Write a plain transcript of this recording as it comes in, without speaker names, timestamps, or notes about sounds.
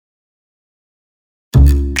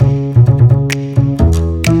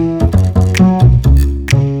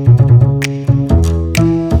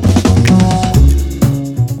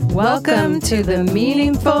to the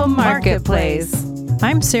Meaningful Marketplace.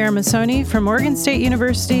 I'm Sarah Masoni from Oregon State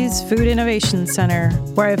University's Food Innovation Center,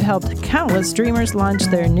 where I've helped countless dreamers launch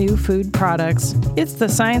their new food products. It's the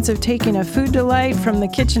science of taking a food delight from the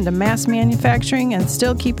kitchen to mass manufacturing and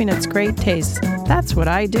still keeping its great taste. That's what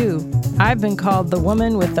I do. I've been called the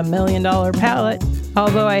woman with the $1 million palate,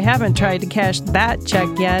 although I haven't tried to cash that check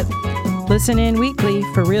yet. Listen in weekly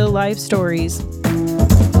for real-life stories.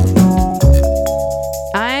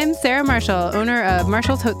 I'm Sarah Marshall, owner of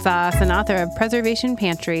Marshall's Hot Sauce and author of Preservation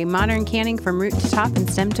Pantry, modern canning from root to top and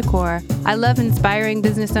stem to core. I love inspiring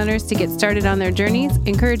business owners to get started on their journeys,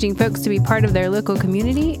 encouraging folks to be part of their local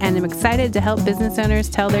community, and I'm excited to help business owners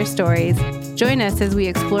tell their stories. Join us as we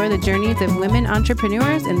explore the journeys of women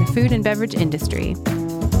entrepreneurs in the food and beverage industry.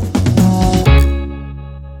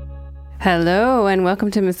 Hello, and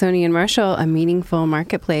welcome to Masoni and Marshall, a meaningful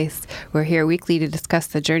marketplace. We're here weekly to discuss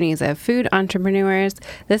the journeys of food entrepreneurs.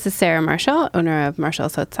 This is Sarah Marshall, owner of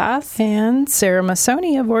Marshall's Hot Sauce. And Sarah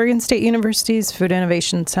Masoni of Oregon State University's Food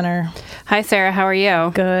Innovation Center. Hi, Sarah. How are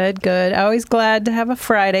you? Good, good. Always glad to have a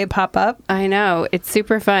Friday pop up. I know. It's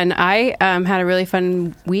super fun. I had a really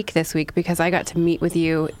fun week this week because I got to meet with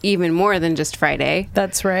you even more than just Friday.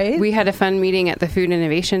 That's right. We had a fun meeting at the Food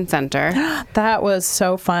Innovation Center. That was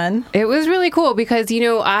so fun. It was really cool because, you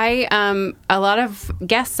know, a lot of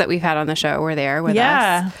guests that we've had on the show were there with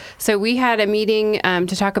us. So we had a meeting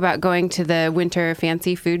to talk about going to the Winter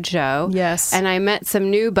Fancy Food Show. Yes. And I met some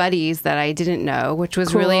new buddies that I didn't know, which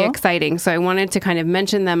was really exciting. So I wanted to kind of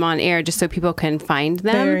mention them on air just so people can find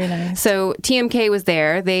them. Very nice. So TMK was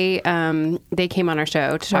there. They came on our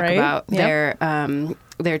show to talk about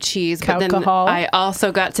their cheese. But then I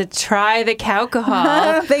also got to try the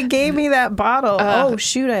Cowcahol. They gave me that bottle. Oh,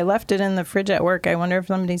 shoot. I left it in the fridge at work. I wonder if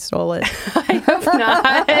somebody stole it. I hope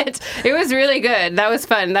not. It was really good. That was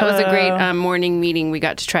fun. That was a great morning meeting. We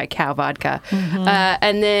got to try cow vodka. Mm-hmm.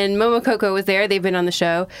 And then Momococo was there. They've been on the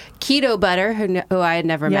show. Keto Butter, who I had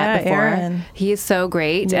never met before. Aaron. He is so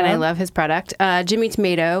great, and I love his product. Jimmy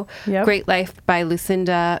Tomato, Great Life by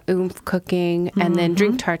Lucinda, Oomph Cooking, and then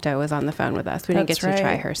Drink Tarto was on the phone with us. We didn't get to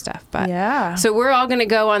try her stuff. But so we're all going to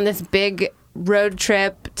go on this big road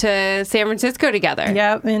trip to San Francisco together.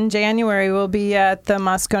 Yep. In January, we'll be at the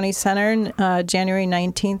Moscone Center, January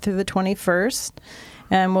 19th through the 21st.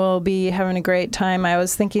 And we'll be having a great time. I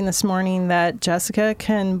was thinking this morning that Jessica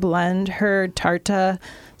can blend her Tarta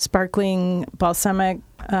sparkling balsamic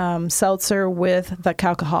seltzer with the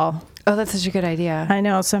Cowcahol. Oh, that's such a good idea. I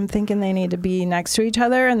know. So I'm thinking they need to be next to each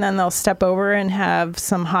other, and then they'll step over and have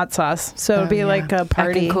some hot sauce. So it'll be like a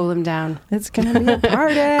party. I can cool them down. It's going to be a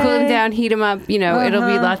party. Cool them down, heat them up. You know, it'll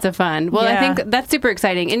be lots of fun. Well, I think that's super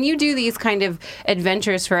exciting. And you do these kind of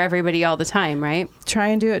adventures for everybody all the time, right? Try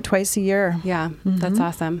and do it twice a year. Yeah, that's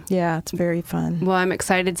awesome. Yeah, it's very fun. Well, I'm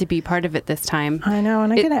excited to be part of it this time. I know.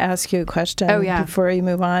 And I'm going to ask you a question before you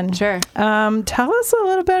move on. Sure. Tell us a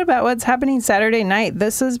little bit about what's happening Saturday night.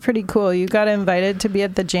 This is pretty cool. You got invited to be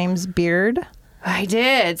at the James Beard. I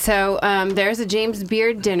did. So there's a James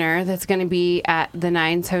Beard dinner that's going to be at the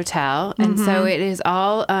Nines Hotel. And so it is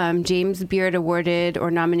all James Beard awarded or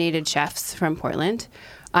nominated chefs from Portland.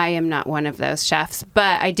 I am not one of those chefs,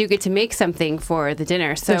 but I do get to make something for the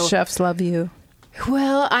dinner. So the chefs love you.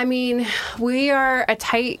 Well, I mean, we are a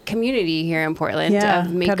tight community here in Portland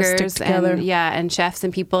of makers and chefs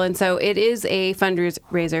and people. And so it is a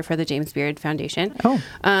fundraiser for the James Beard Foundation.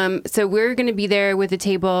 So we're going to be there with a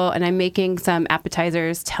table, and I'm making some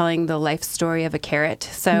appetizers telling the life story of a carrot.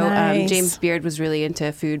 So James Beard was really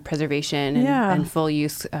into food preservation and full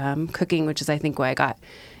use cooking, which is, I think, why I got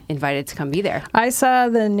invited to come be there. I saw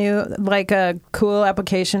the new, a cool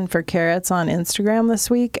application for carrots on Instagram this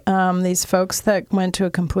week. These folks that went to a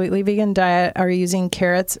completely vegan diet are using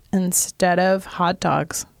carrots instead of hot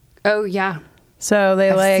dogs. Oh, yeah. So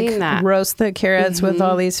they roast the carrots with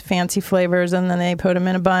all these fancy flavors, and then they put them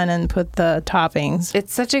in a bun and put the toppings.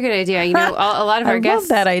 It's such a good idea. You know, a lot of our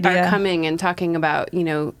guests are coming and talking about, you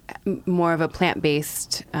know, more of a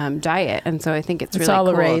plant-based diet. And so I think it's really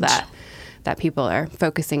cool that people are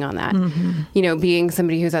focusing on that. You know, being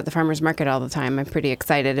somebody who's at the farmer's market all the time, I'm pretty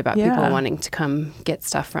excited about people wanting to come get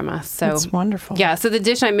stuff from us. So it's wonderful. Yeah. So the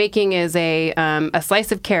dish I'm making is a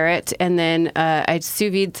slice of carrot, and then I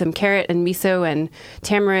sous vide some carrot and miso and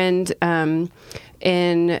tamarind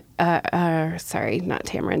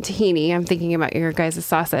tahini. I'm thinking about your guys'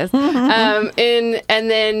 sauces. And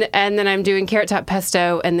then I'm doing carrot top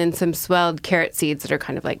pesto, and then some swelled carrot seeds that are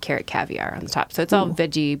kind of like carrot caviar on the top. So it's all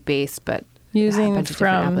veggie based, but Using a bunch of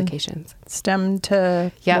different applications. Stem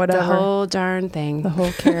to whatever. The whole darn thing. The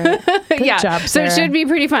whole carrot. Good job, Sarah. So it should be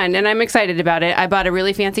pretty fun, and I'm excited about it. I bought a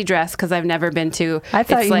really fancy dress because I've never been to. I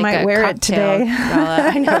thought you might wear it today.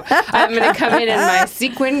 I know. I'm going to come in my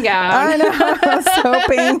sequin gown. I know. I was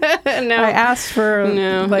hoping. No. I asked for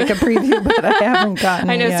like a preview, but I haven't gotten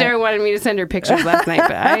it. I know yet. Sarah wanted me to send her pictures last night,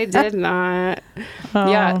 but I did not.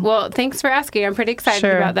 Yeah. Well, thanks for asking. I'm pretty excited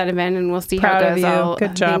about that event, and we'll see Proud how it goes.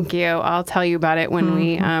 Good job. Thank you. I'll tell you about it when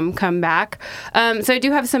we come back. So I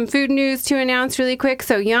do have some food news to announce really quick.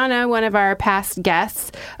 So Yana, one of our past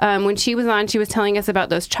guests, when she was on, she was telling us about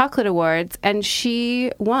those chocolate awards, and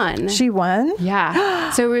she won. She won?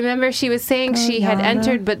 Yeah. So remember, she was saying she had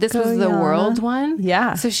entered, but this was the world one.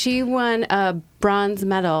 Yeah. So she won a bronze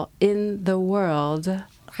medal in the world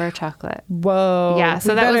for chocolate. Whoa. Yeah,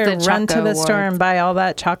 so that was the Choco run to the store Awards. and buy all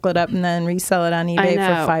that chocolate up and then resell it on eBay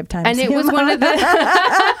for 5 times. And it was one of the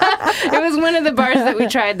it was one of the bars that we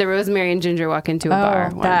tried, the Rosemary and Ginger Walk Into a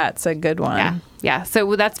Bar one. That's a good one. Yeah.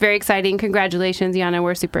 So that's very exciting. Congratulations, Yana.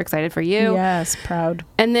 We're super excited for you. Yes, proud.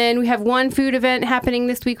 And then we have one food event happening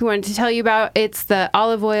this week we wanted to tell you about. It's the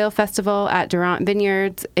Olive Oil Festival at Durant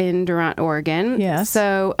Vineyards in Durant, Oregon. Yes.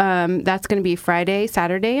 So that's going to be Friday,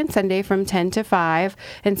 Saturday, and Sunday from 10 to 5.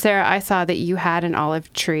 And Sarah, I saw that you had an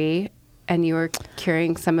olive tree and you were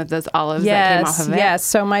curing some of those olives that came off of it. Yes.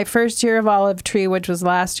 So my first year of olive tree, which was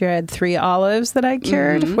last year, I had 3 olives that I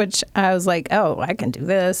cured, which I was like, oh, I can do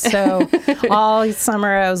this. So all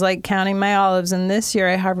summer I was like counting my olives, and this year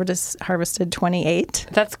I harvested 28.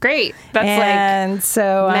 That's great. That's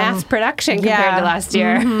mass production compared to last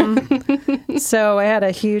year. So I had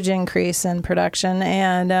a huge increase in production,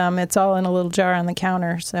 and it's all in a little jar on the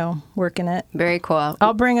counter. So working it. Very cool.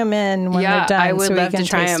 I'll bring them in when they're done. I would love to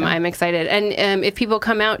try them. I'm excited. And if people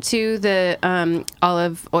come out to the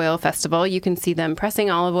Olive Oil Festival, you can see them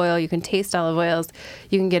pressing olive oil. You can taste olive oils.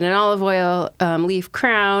 You can get an olive oil leaf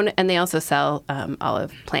crown, and they also sell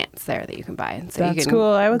olive plants there that you can buy. And so That's you can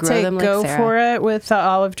cool. I would say go like for it with the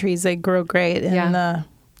olive trees. They grow great.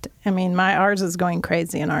 Ours is going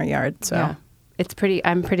crazy in our yard. So. Yeah.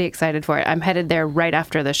 I'm pretty excited for it. I'm headed there right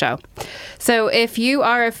after the show. So if you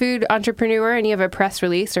are a food entrepreneur and you have a press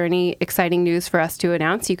release or any exciting news for us to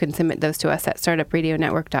announce, you can submit those to us at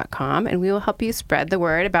startupradionetwork.com, and we will help you spread the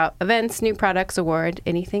word about events, new products, award,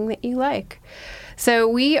 anything that you like. So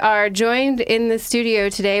we are joined in the studio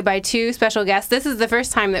today by 2 special guests. This is the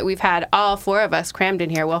first time that we've had all 4 of us crammed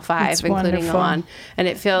in here. Well, 5, it's including wonderful. Alon. And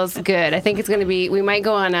it feels good. I think it's going to be, we might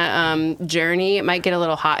go on a journey. It might get a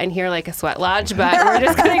little hot in here like a sweat lodge, but we're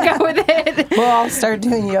just going to go with it. We'll all start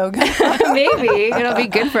doing yoga. Maybe. It'll be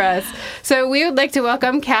good for us. So we would like to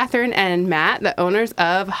welcome Catherine and Matt, the owners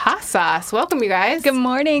of Haas Sauce. Welcome, you guys. Good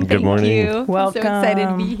morning. Good morning. You. Welcome. I'm so excited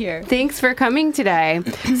to be here. Thanks for coming today.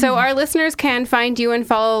 So our listeners can find you and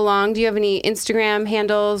follow along. Do you have any Instagram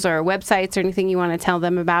handles or websites or anything you want to tell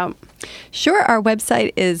them about? Sure. Our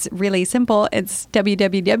website is really simple. It's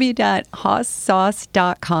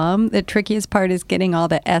www.haassauce.com. The trickiest part is getting all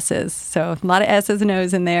the S's. So a lot of S's and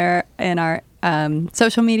O's in there. And our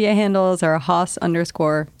social media handles are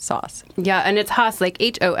Haas_sauce. Yeah, and it's Haas, like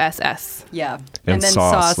Hoss. Yeah. And then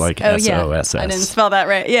sauce like SOSS. I didn't spell that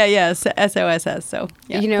right. Yeah, SOSS. So,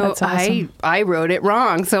 yeah. You know, That's awesome. I wrote it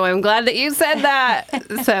wrong, so I'm glad that you said that.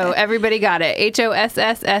 So everybody got it.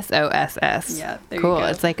 HOSSSOSS. Yeah, there you cool. go.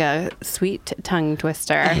 It's like a sweet tongue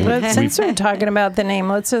twister. Since we're talking about the name,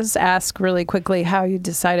 let's just ask really quickly how you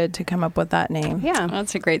decided to come up with that name. Yeah.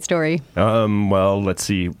 That's a great story. Well, let's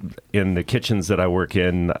see. In the kitchens that I work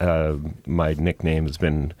in, my nickname has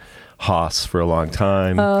been Haas for a long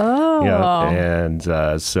time. Oh. Yeah.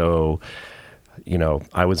 And so,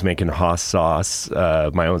 I was making Haas sauce,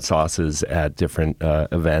 my own sauces at different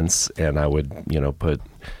events, and I would, put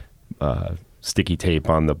sticky tape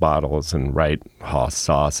on the bottles and write Haas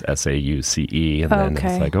sauce, SAUCE. And then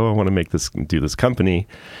it's like, I want to do this company.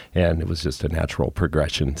 And it was just a natural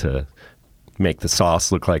progression to make the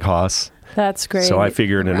sauce look like Haas. That's great. So I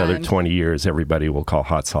figure in another 20 years, everybody will call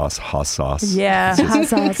hot sauce Haas sauce. Yeah, Haas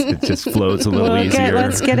sauce. It just flows a little easier.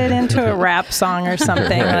 Let's get it into a rap song or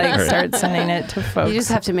something. Start sending it to folks. You just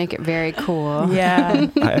have to make it very cool. Yeah.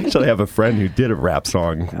 I actually have a friend who did a rap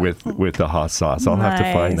song with the Haas sauce. I'll have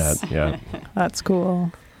to find that. Yeah. That's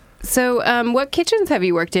cool. So what kitchens have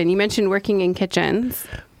you worked in? You mentioned working in kitchens.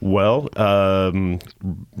 Well,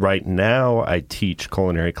 right now I teach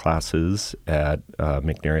culinary classes at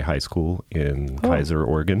McNary High School in Kaiser,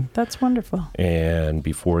 Oregon. That's wonderful. And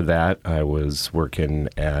before that, I was working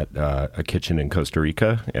at a kitchen in Costa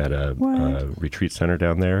Rica at a retreat center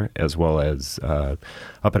down there, as well as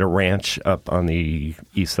up at a ranch up on the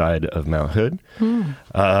east side of Mount Hood.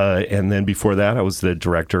 And then before that, I was the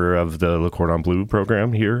director of the Le Cordon Bleu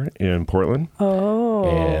program here in Portland.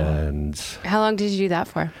 And how long did you do that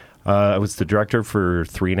for? I was the director for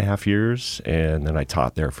 3.5 years, and then I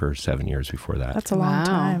taught there for 7 years before that. That's a long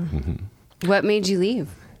time. Mm-hmm. What made you leave?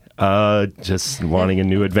 Just wanting a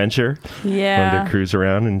new adventure. Wanted to cruise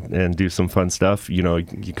around and do some fun stuff. You know,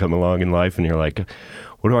 you come along in life and you're like,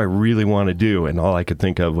 what do I really want to do? And all I could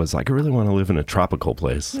think of was like, I really want to live in a tropical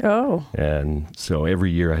place. And so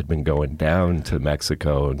every year I'd been going down to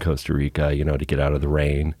Mexico and Costa Rica, you know, to get out of the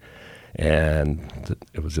rain. And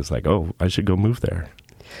it was just like, oh, I should go move there.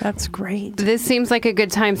 That's great. This seems like a good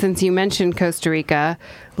time since you mentioned Costa Rica.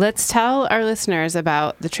 Let's tell our listeners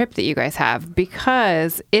about the trip that you guys have,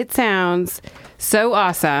 because it sounds so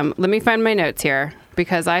awesome. Let me find my notes here,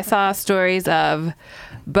 because I saw stories of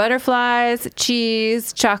butterflies,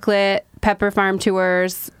 cheese, chocolate, pepper farm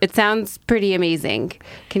tours. It sounds pretty amazing.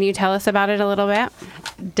 Can you tell us about it a little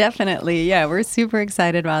bit? Definitely. Yeah, we're super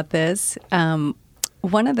excited about this.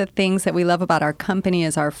 One of the things that we love about our company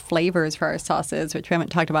is our flavors for our sauces, which we haven't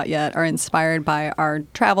talked about yet, are inspired by our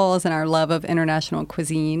travels and our love of international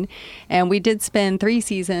cuisine. And we did spend 3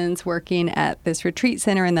 seasons working at this retreat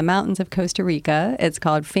center in the mountains of Costa Rica. It's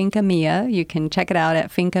called Finca Mia. You can check it out at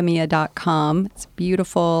fincamia.com. It's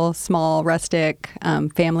beautiful, small, rustic,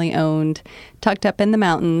 family-owned, tucked up in the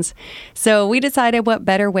mountains. So we decided what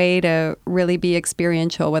better way to really be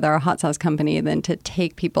experiential with our hot sauce company than to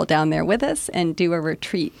take people down there with us and do a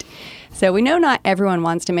retreat. So we know not everyone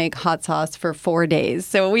wants to make hot sauce for 4 days.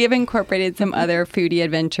 So we have incorporated some other foodie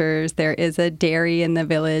adventures. There is a dairy in the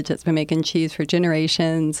village that's been making cheese for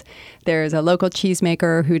generations. There's a local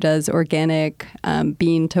cheesemaker who does organic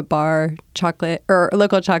bean to bar chocolate, or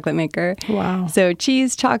local chocolate maker. Wow. So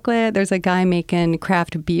cheese, chocolate. There's a guy making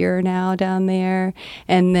craft beer now down there.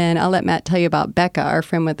 And then I'll let Matt tell you about Becca, our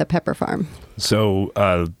friend with the pepper farm. So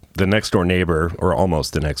the next door neighbor, or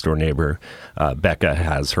almost the next door neighbor, Becca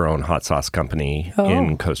has her own hot sauce company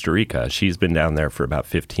in Costa Rica. She's been down there for about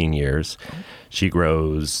 15 years. She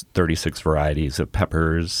grows 36 varieties of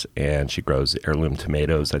peppers, and she grows heirloom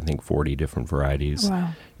tomatoes, I think 40 different varieties. Wow.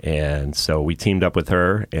 And so we teamed up with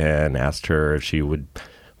her and asked her if she would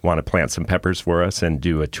want to plant some peppers for us and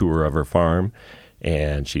do a tour of her farm.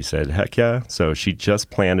 And she said, heck yeah. So she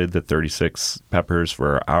just planted the 36 peppers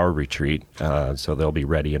for our retreat. So they'll be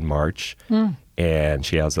ready in March. And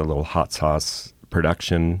she has a little hot sauce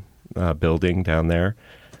production building down there.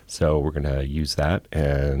 So we're going to use that.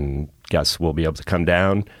 And guests will be able to come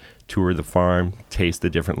down, tour the farm, taste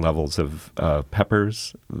the different levels of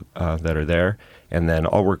peppers that are there. And then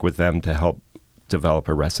I'll work with them to help develop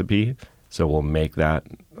a recipe. So we'll make that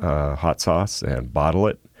hot sauce and bottle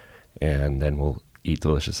it. And then we'll eat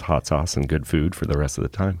delicious hot sauce and good food for the rest of the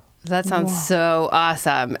time. That sounds so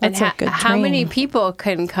awesome. That's and a good how many dream. people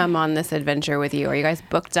can come on this adventure with you? Are you guys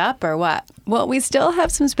booked up or what? Well, we still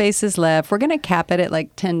have some spaces left. We're going to cap it at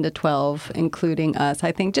like 10 to 12, including us,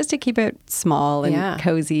 I think, just to keep it small and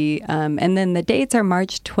cozy. And then the dates are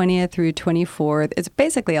March 20th through 24th. It's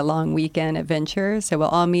basically a long weekend adventure. So we'll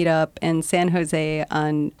all meet up in San Jose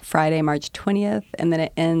on Friday, March 20th, and then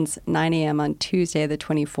it ends 9 a.m. on Tuesday, the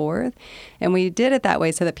 24th. And we did it that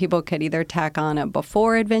way so that people could either tack on a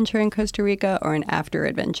before adventure in Costa Rica or an after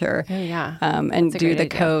adventure. And do the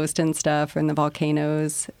coast and stuff and the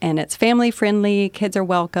volcanoes. And it's family friendly. Kids are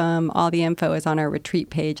welcome. All the info is on our retreat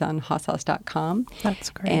page on hotsauce.com. That's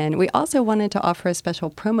great. And we also wanted to offer a special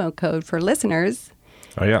promo code for listeners.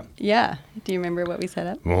 Oh, yeah. Yeah. Do you remember what we set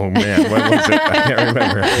up? Oh, man. What was it? I can't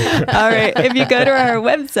remember. All right. If you go to our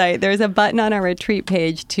website, there's a button on our retreat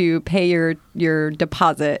page to pay your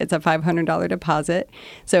deposit. It's a $500 deposit.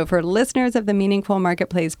 So for listeners of the Meaningful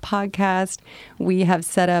Marketplace podcast, we have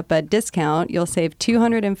set up a discount. You'll save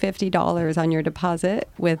 $250 on your deposit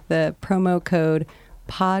with the promo code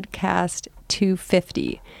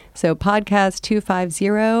podcast250. So podcast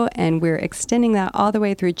 250, and we're extending that all the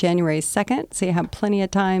way through January 2nd. So you have plenty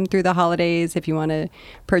of time through the holidays if you want to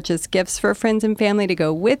purchase gifts for friends and family to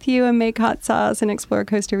go with you and make hot sauce and explore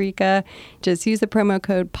Costa Rica. Just use the promo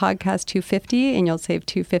code podcast 250 and you'll save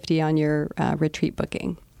 $250 on your retreat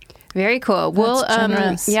booking. Very cool.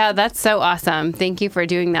 Yeah, that's so awesome. Thank you for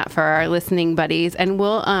doing that for our listening buddies. And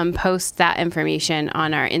we'll post that information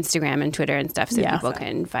on our Instagram and Twitter and stuff so people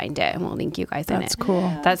can find it, and we'll link you guys in it. That's cool.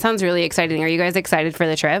 Yeah. That sounds really exciting. Are you guys excited for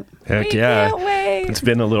the trip? Heck yeah. Can't wait. It's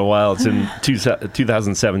been a little while. It's in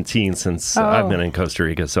 2017 since I've been in Costa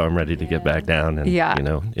Rica, so I'm ready to get back down and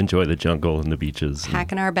enjoy the jungle and the beaches.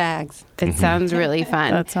 Packing our bags. It sounds really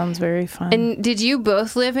fun. That sounds very fun. And did you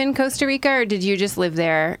both live in Costa Rica, or did you just live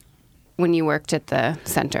there when you worked at the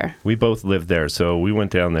center? We both lived there. So we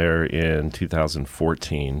went down there in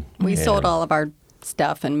 2014. We sold all of our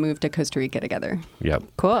stuff and moved to Costa Rica together. Yep.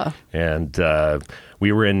 Cool. And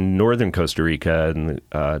we were in northern Costa Rica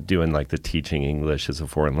and doing like the teaching English as a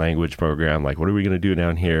foreign language program. Like, what are we going to do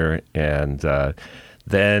down here? And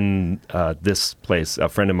then this place, a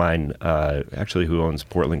friend of mine, actually who owns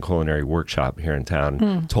Portland Culinary Workshop here in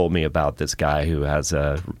town, told me about this guy who has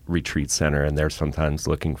a retreat center, and they're sometimes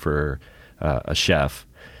looking for a chef.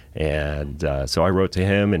 And so I wrote to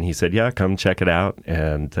him, and he said, yeah, come check it out.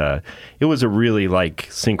 And it was a really like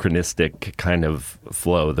synchronistic kind of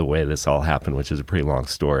flow, the way this all happened, which is a pretty long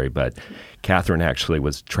story. But Catherine actually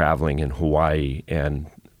was traveling in Hawaii and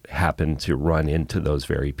happened to run into those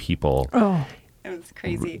very people. Oh. It was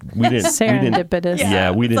crazy. We didn't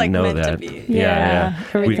serendipitous. We didn't know that.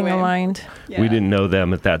 Everything aligned. We didn't know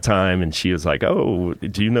them at that time, and she was like, "Oh,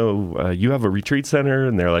 do you know you have a retreat center?"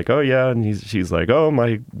 And they're like, "Oh yeah," and she's like, "Oh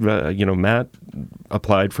my, Matt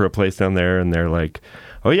applied for a place down there," and they're like,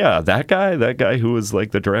 "Oh yeah, that guy who was like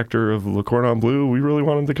the director of Le Cordon Bleu, we really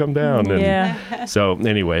want him to come down." And so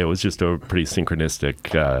anyway, it was just a pretty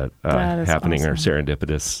synchronistic happening, or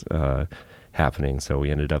serendipitous happening. So we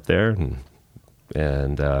ended up there,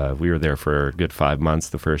 and we were there for a good 5 months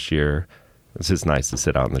the first year. It's just nice to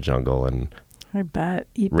sit out in the jungle and I bet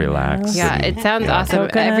relax. Yeah, it sounds awesome.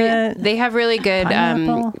 They have really good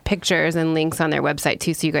pictures and links on their website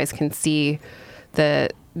too, so you guys can see the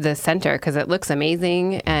center, because it looks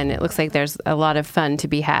amazing and it looks like there's a lot of fun to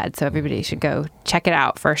be had. So everybody should go check it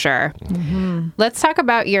out for sure. Mm-hmm. Let's talk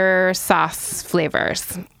about your sauce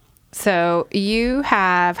flavors. So you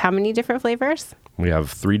have how many different flavors? We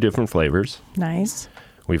have 3 different flavors. Nice.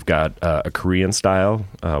 We've got a Korean style.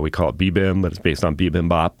 We call it bibimbap, but it's based on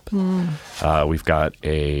bibimbap. We've got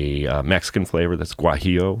a Mexican flavor that's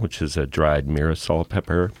guajillo, which is a dried mirasol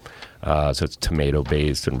pepper. So it's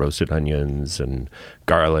tomato-based and roasted onions and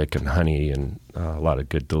garlic and honey and a lot of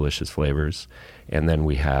good, delicious flavors. And then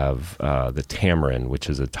we have the tamarind, which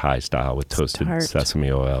is a Thai style with toasted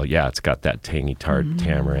sesame oil. Yeah, it's got that tangy tart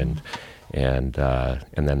tamarind. And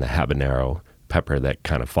then the habanero pepper that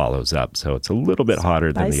kind of follows up, so it's a little bit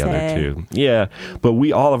hotter than the other two. Yeah, but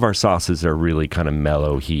all of our sauces are really kind of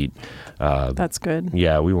mellow heat. That's good.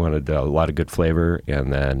 Yeah, we wanted a lot of good flavor,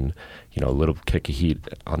 and then a little kick of heat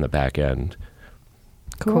on the back end.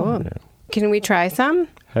 Cool. Yeah. Can we try some?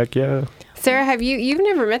 Heck yeah. Sarah, you've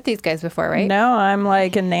never met these guys before, right? No, I'm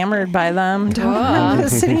like enamored by them. I'm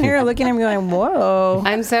just sitting here looking at them going, whoa.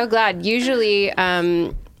 I'm so glad. Usually,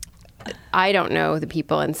 I don't know the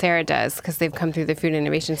people, and Sarah does, because they've come through the Food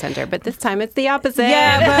Innovation Center. But this time it's the opposite.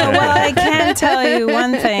 Yeah, but I can tell you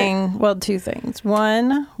one thing. Well, 2 things.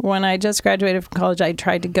 One, when I just graduated from college, I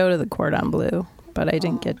tried to go to the Cordon Bleu, but I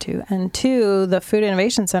didn't get to. And 2, the Food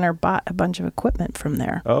Innovation Center bought a bunch of equipment from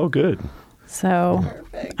there. Oh, good. So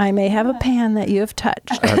I may have a pan that you have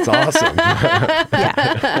touched. That's awesome.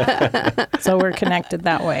 Yeah. So we're connected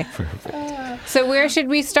that way. So where should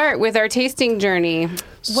we start with our tasting journey?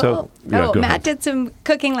 Matt did some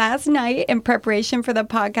cooking last night in preparation for the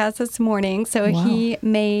podcast this morning. So he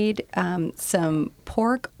made some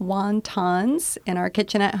pork wontons in our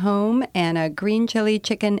kitchen at home and a green chili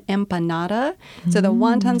chicken empanada. So the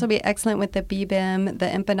wontons will be excellent with the bibim. The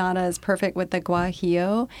empanada is perfect with the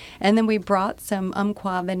guajillo. And then we brought some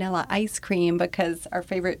umpqua vanilla ice cream, because our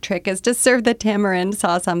favorite trick is to serve the tamarind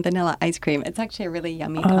sauce on vanilla ice cream. It's actually a really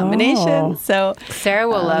yummy combination. So Sarah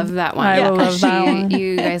will love that one. I will love that one.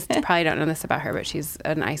 You guys probably don't know this about her, but she's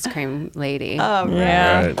an ice cream lady. Oh,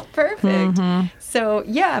 yeah. Right. Perfect. Mm-hmm. So,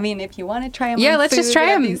 yeah, I mean, if you want to try them, let's just try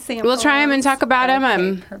them. We'll try them and talk about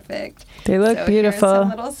them. Perfect. They look beautiful. Here's some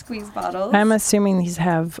little squeeze bottles. I'm assuming these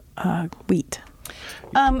have wheat.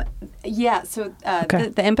 So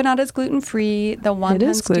the empanada is gluten-free. The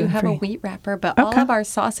wontons do have a wheat wrapper, but all of our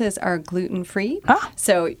sauces are gluten-free.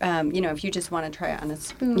 So, if you just want to try it on a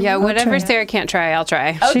spoon. Yeah, whatever Sarah can't try, I'll try.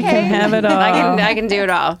 Okay. She can have it all. I can do it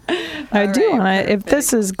all. I do want to. If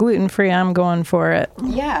this is gluten-free, I'm going for it.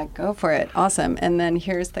 Yeah, go for it. Awesome. And then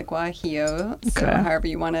here's the guajillo. So however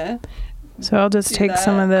you want to So I'll just take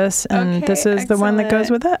some of this, and this is the one that goes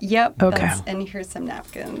with it? Yep. Okay. And here's some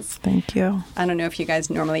napkins. Thank you. I don't know if you guys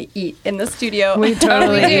normally eat in the studio. We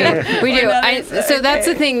totally do. We do. So that's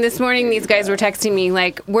the thing. This morning, these guys were texting me,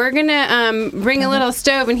 like, we're going to bring a little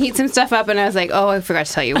stove and heat some stuff up. And I was like, oh, I forgot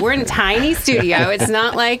to tell you. We're in a tiny studio. It's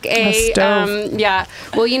not like a stove. Yeah.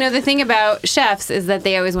 Well, the thing about chefs is that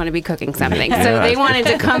they always want to be cooking something. So they wanted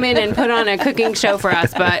to come in and put on a cooking show for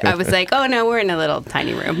us. But I was like, oh, no, we're in a little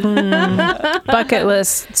tiny room. Bucket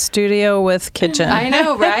list studio with kitchen. I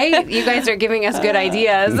know, right? You guys are giving us good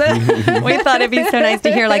ideas. We thought it'd be so nice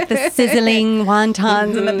to hear like the sizzling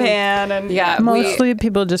wontons in the pan, and mostly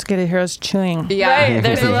people just get to hear us chewing. Yeah, right.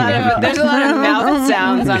 There's a lot of mouth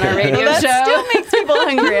sounds on our radio show. That still makes people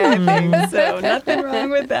hungry, I think. So nothing wrong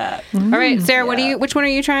with that. All right, Sarah, which one are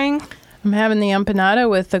you trying? I'm having the empanada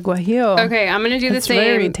with the guajillo. Okay, I'm going to do the same. It's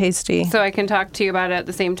very tasty. So I can talk to you about it at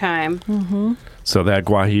the same time. Mm-hmm. So that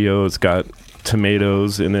guajillo's got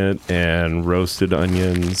tomatoes in it and roasted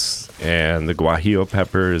onions and the guajillo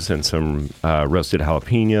peppers and some roasted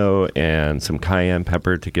jalapeno and some cayenne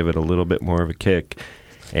pepper to give it a little bit more of a kick,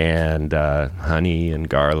 and honey and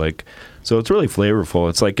garlic. So it's really flavorful.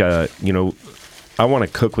 It's like, I want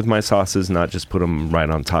to cook with my sauces, not just put them right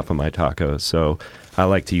on top of my tacos. So I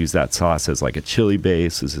like to use that sauce as like a chili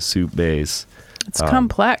base, as a soup base. It's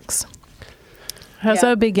complex. Has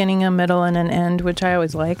a beginning, a middle, and an end, which I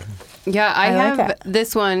always like. Yeah, I have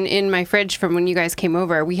this one in my fridge from when you guys came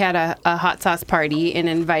over. We had a hot sauce party and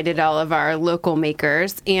invited all of our local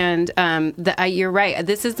makers. And you're right.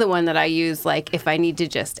 This is the one that I use, like, if I need to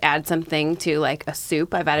just add something to, like, a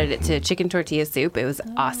soup. I've added it to chicken tortilla soup. It was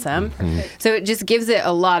awesome. So it just gives it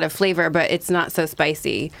a lot of flavor, but it's not so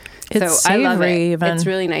spicy. It's so I love it. Even. It's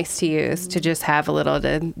really nice to use to just have a little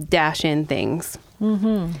to dash in things.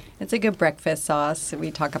 Mm-hmm. It's a good breakfast sauce.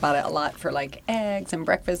 We talk about it a lot for like eggs and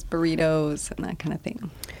breakfast burritos and that kind of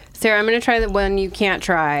thing. Sarah, I'm going to try the one you can't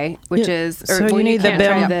try, which is... So you need the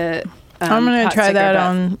bim. I'm going to try that buff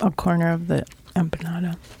on a corner of the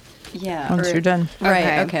empanada. Yeah. Once you're done.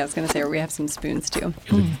 Right. Okay. I was going to say, we have some spoons too.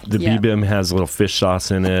 The bibim has a little fish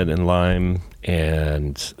sauce in it and lime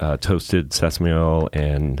and toasted sesame oil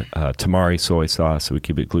and tamari soy sauce, so we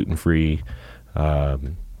keep it gluten-free.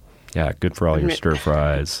 Yeah, good for all your stir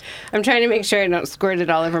fries. I'm trying to make sure I don't squirt it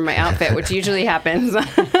all over my outfit, which usually happens.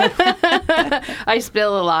 I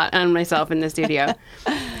spill a lot on myself in the studio.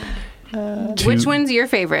 Which one's your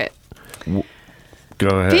favorite? Go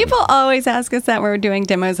ahead. People always ask us that when we're doing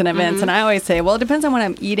demos and events, and I always say, well, it depends on what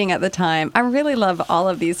I'm eating at the time. I really love all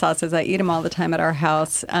of these sauces. I eat them all the time at our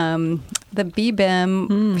house. The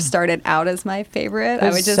bibim started out as my favorite.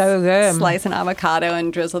 I would just slice an avocado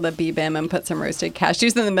and drizzle the bibim and put some roasted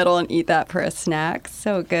cashews in the middle and eat that for a snack.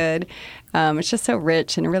 So good. It's just so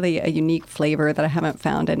rich and really a unique flavor that I haven't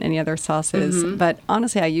found in any other sauces. But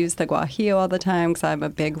honestly, I use the guajillo all the time because I'm a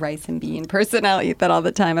big rice and bean person. I'll eat that all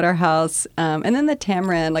the time at our house. And then the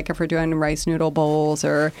tamarind, like if we're doing rice noodle bowls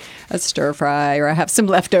or a stir fry, or I have some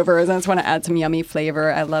leftovers and I just want to add some yummy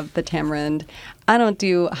flavor. I love the tamarind. I don't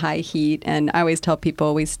do high heat, and I always tell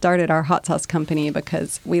people we started our hot sauce company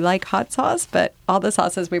because we like hot sauce, but all the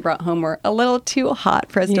sauces we brought home were a little too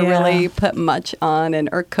hot for us to really put much on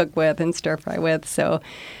or cook with and stir fry with. So,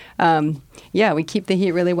 we keep the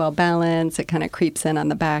heat really well balanced. It kind of creeps in on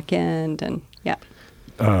the back end, and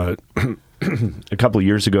a couple of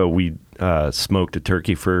years ago, we smoked a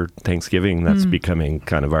turkey for Thanksgiving. That's becoming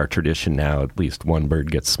kind of our tradition now. At least one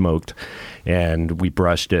bird gets smoked. And we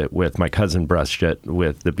my cousin brushed it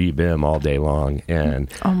with the bibim all day long.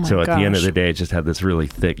 And so at the end of the day, it just had this really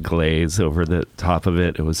thick glaze over the top of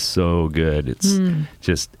it. It was so good. It's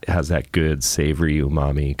just has that good savory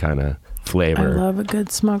umami kind of flavor. I love a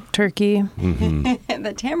good smoked turkey.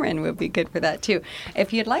 The tamarind would be good for that too.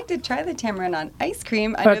 If you'd like to try the tamarind on ice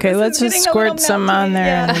cream, let's just squirt some on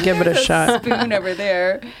there and give it a shot. Spoon over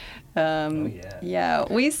there.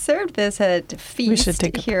 We served this at Feast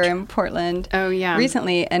here in Portland.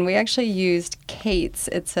 Recently, and we actually used Kate's.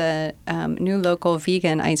 It's a new local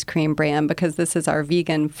vegan ice cream brand because this is our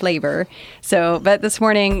vegan flavor. So, but this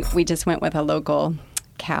morning we just went with a local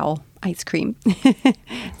cow ice cream.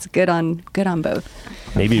 It's good on both.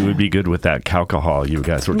 Maybe it would be good with that alcohol you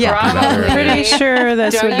guys were talking about earlier. I'm pretty sure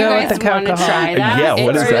this would go with the alcohol. Try that? Yeah,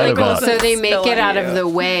 what is that really about? Cool. So they make it out of the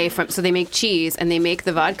way so they make cheese and they make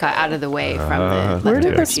the vodka out of the way from the where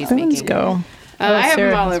did the cheese spoons making. Go? I have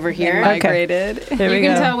them all over here. Migrated. There you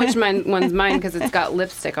can tell which one's mine because it's got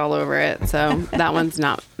lipstick all over it. So that one's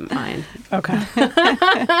not mine. Okay.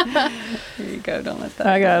 Here you go. Don't let that.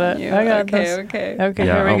 I got it. I got this. Okay. Okay.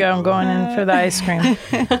 Here we go. I'm going in for the ice cream.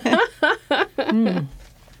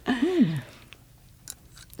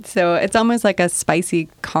 So it's almost like a spicy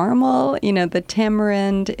caramel. You know, the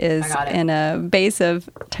tamarind is in a base of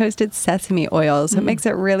toasted sesame oil, so it makes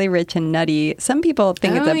it really rich and nutty. Some people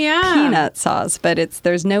think it's a peanut sauce, but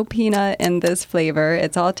there's no peanut in this flavor.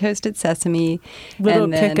 It's all toasted sesame. Little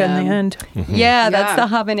kick in the end. Yeah, that's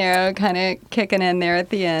the habanero kind of kicking in there at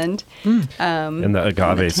the end. And the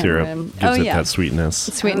agave syrup gives it that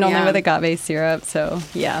sweetness. Sweetened only with agave syrup. So,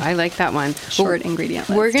 I like that one. Short ingredient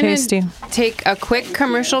list. We're going to take a quick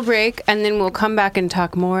commercial break, and then we'll come back and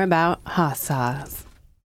talk more about hot sauce.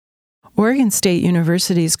 Oregon State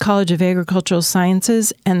University's College of Agricultural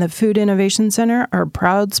Sciences and the Food Innovation Center are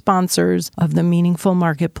proud sponsors of the Meaningful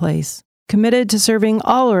Marketplace, committed to serving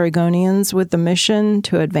all Oregonians with the mission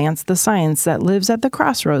to advance the science that lives at the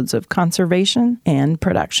crossroads of conservation and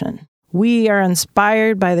production. We are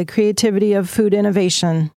inspired by the creativity of food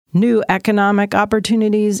innovation, new economic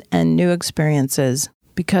opportunities, and new experiences,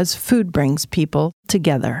 because food brings people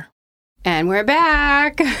together. And we're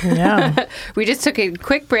back. Yeah. We just took a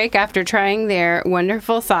quick break after trying their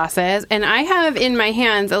wonderful sauces. And I have in my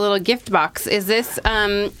hands a little gift box. Is this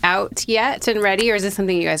out yet and ready, or is this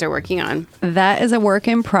something you guys are working on? That is a work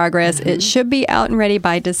in progress. It should be out and ready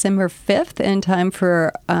by December 5th in time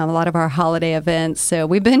for a lot of our holiday events. So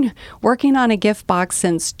we've been working on a gift box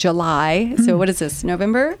since July. So what is this,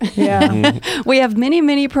 November? Yeah. We have many,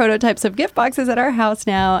 many prototypes of gift boxes at our house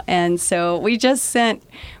now. And so we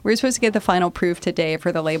were supposed to get the final proof today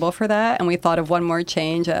for the label for that, and we thought of one more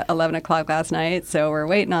change at 11 o'clock last night, so we're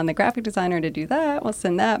waiting on the graphic designer to do that. We'll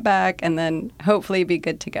send that back, and then hopefully be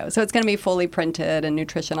good to go. So it's going to be fully printed and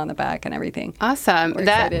nutrition on the back and everything. Awesome.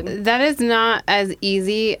 That is not as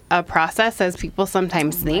easy a process as people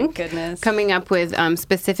sometimes think. My goodness. Coming up with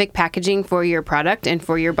specific packaging for your product and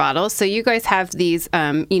for your bottles. So you guys have these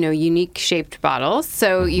unique shaped bottles,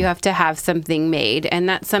 so you have to have something made, and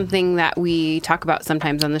that's something that we talk about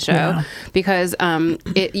sometimes on the show. Because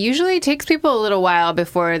it usually takes people a little while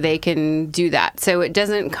before they can do that. So it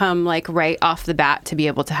doesn't come like right off the bat to be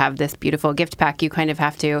able to have this beautiful gift pack. You kind of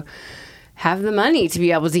have to have the money to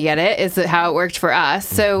be able to get it, is how it worked for us.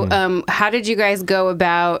 So how did you guys go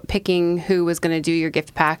about picking who was going to do your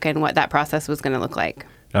gift pack and what that process was going to look like?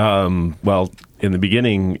 Well, in the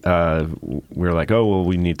beginning, we were like,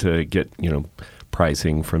 we need to get,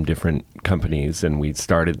 pricing from different companies. And we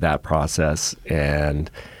started that process,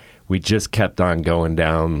 and we just kept on going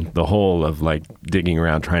down the hole of like digging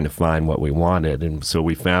around trying to find what we wanted. And so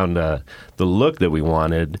we found the look that we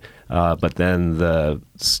wanted, but then the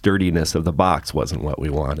sturdiness of the box wasn't what we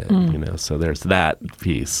wanted, so there's that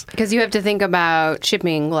piece. Because you have to think about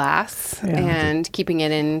shipping glass and keeping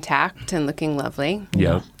it intact and looking lovely.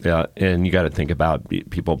 Yeah. And you got to think about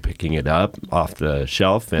people picking it up off the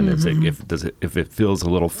shelf, and if it feels a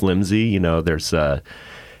little flimsy, there's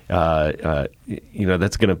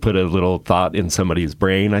that's going to put a little thought in somebody's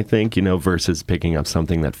brain, I think, versus picking up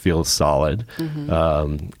something that feels solid.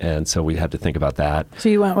 And so we had to think about that. So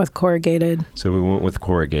you went with corrugated. So we went with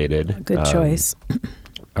corrugated. Good choice.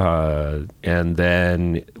 And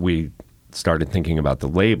then we started thinking about the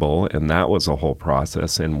label, and that was a whole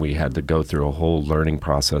process, and we had to go through a whole learning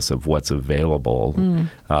process of what's available.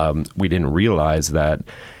 We didn't realize that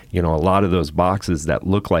a lot of those boxes that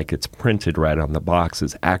look like it's printed right on the box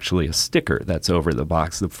is actually a sticker that's over the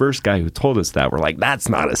box. The first guy who told us that, we're like, that's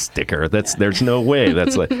not a sticker. There's no way.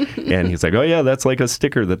 That's like, and he's like, oh yeah, that's like a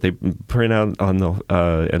sticker that they print out on the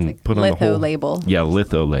and like put on the whole label. Yeah,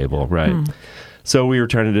 litho label, right. So we were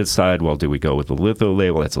trying to decide, well, do we go with the litho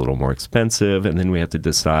label? That's a little more expensive, and then we have to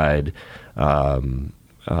decide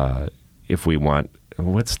if we want.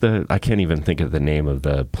 I can't even think of the name of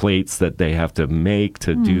the plates that they have to make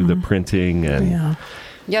to do the printing. And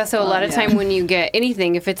Yeah, so a lot of time when you get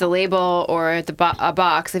anything, if it's a label or a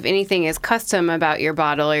box, if anything is custom about your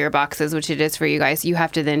bottle or your boxes, which it is for you guys, you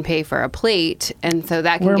have to then pay for a plate. And so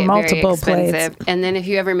that can get very expensive. Plates. And then if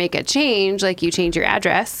you ever make a change, like you change your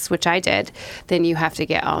address, which I did, then you have to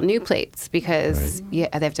get all new plates because they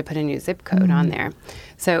have to put a new zip code on there.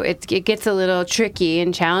 So it gets a little tricky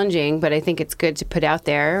and challenging, but I think it's good to put out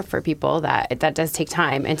there for people that does take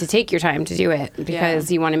time, and to take your time to do it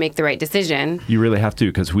because you want to make the right decision. You really have to,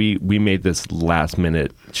 because we made this last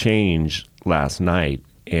minute change last night,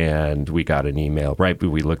 and we got an email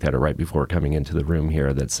we looked at it right before coming into the room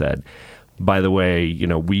here that said, by the way,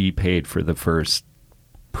 we paid for the first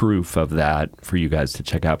proof of that for you guys to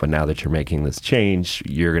check out, but now that you're making this change,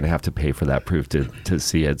 you're going to have to pay for that proof to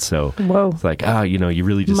see it. So it's like, you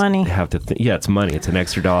really just have to it's money. It's an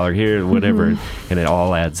extra $1 here, whatever, and it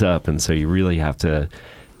all adds up. And so you really have to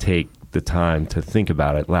take the time to think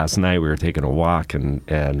about it. Last night we were taking a walk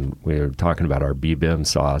and we were talking about our BBIM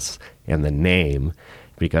sauce and the name,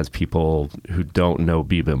 because people who don't know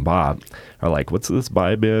bibimbap are like, what's this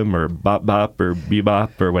bibim or bop bop or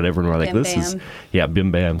bebop or whatever? And we're like, Bim this Bam. is, yeah,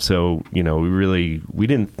 bim bam. So, we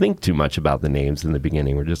didn't think too much about the names in the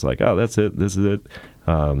beginning. We're just like, oh, that's it. This is it.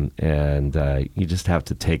 And you just have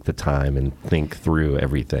to take the time and think through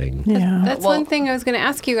everything. Yeah. That's one thing I was going to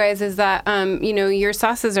ask you guys is that, your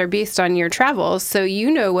sauces are based on your travels. So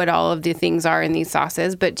you know what all of the things are in these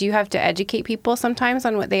sauces, but do you have to educate people sometimes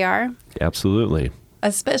on what they are? Absolutely.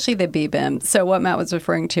 Especially the Bibim. So what Matt was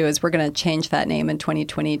referring to is we're going to change that name in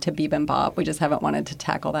 2020 to Bibimbap. We just haven't wanted to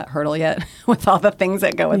tackle that hurdle yet with all the things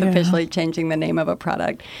that go with officially changing the name of a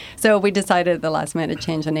product. So we decided at the last minute to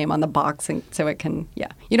change the name on the box so it can,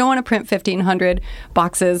 You don't want to print 1,500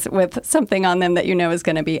 boxes with something on them that you know is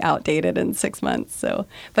going to be outdated in 6 months. So,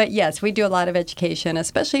 but yes, we do a lot of education,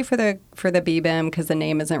 especially for the Bibim because the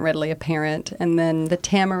name isn't readily apparent. And then the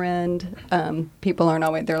tamarind, people aren't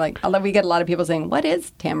always, they're like, we get a lot of people saying, what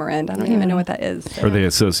is tamarind? I don't even know what that is. So. Or they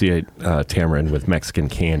associate tamarind with Mexican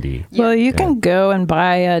candy. Well, you can go and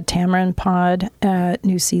buy a tamarind pod at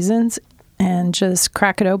New Seasons and just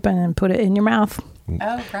crack it open and put it in your mouth.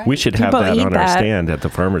 Oh, right. We should have that on our stand at the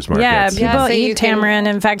farmers market. Yeah, people so eat tamarind.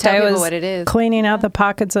 In fact, I was cleaning out the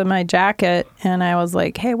pockets of my jacket and I was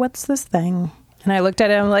like, hey, what's this thing? And I looked at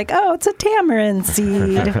it and I'm like, oh, it's a tamarind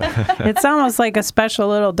seed. It's almost like a special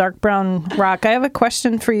little dark brown rock. I have a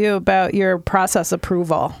question for you about your process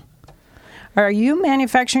approval. Are you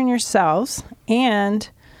manufacturing yourselves? And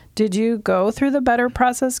did you go through the Better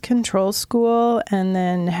Process Control School and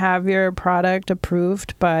then have your product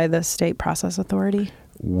approved by the state process authority?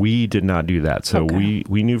 We did not do that. So we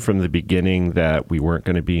knew from the beginning that we weren't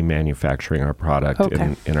going to be manufacturing our product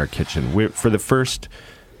in our kitchen. For the first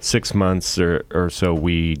 6 months or so,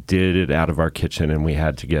 we did it out of our kitchen, and we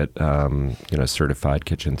had to get certified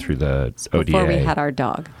kitchen through the ODA. Before we had our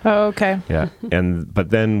dog. Oh, okay. Yeah, but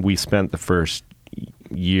then we spent the first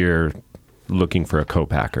year looking for a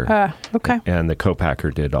co-packer. Okay. And the co-packer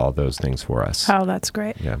did all those things for us. Oh, that's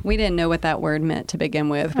great. Yeah. We didn't know what that word meant to begin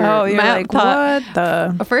with. You're like, what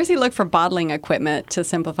the? First, he looked for bottling equipment to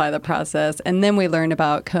simplify the process, and then we learned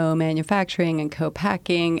about co-manufacturing and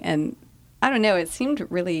co-packing, and I don't know, it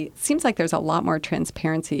seems like there's a lot more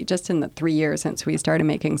transparency just in the 3 years since we started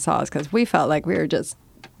making sauce, because we felt like we were just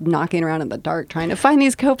knocking around in the dark trying to find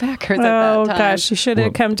these co-packers at that time. Oh, gosh, you should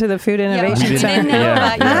have come to the Food Innovation Center. We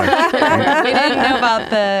didn't know about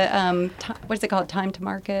the, what is it called, time to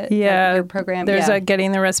market? Yeah, your program. There's a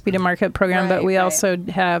Getting the Recipe to Market program, but we also right.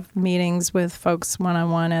 have meetings with folks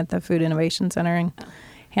one-on-one at the Food Innovation Center and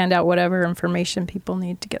hand out whatever information people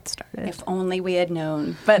need to get started. If only we had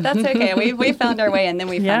known. But that's okay. We found our way, and then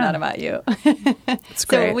we found out about you. That's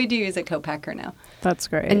great. So we do use a co-packer now. That's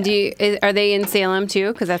great. And are they in Salem,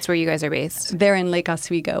 too? Because that's where you guys are based. They're in Lake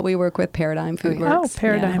Oswego. We work with Paradigm Food Works. Oh,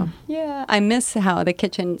 Paradigm. Yeah. I miss how the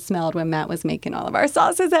kitchen smelled when Matt was making all of our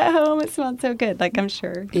sauces at home. It smelled so good. Like, I'm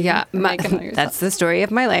sure. Yeah. That's the story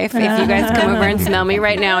of my life. If you guys come over and smell me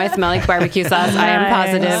right now, I smell like barbecue sauce. I am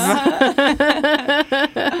positive.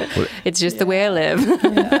 It's just the way I live.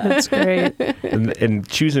 That's great. And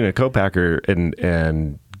choosing a co-packer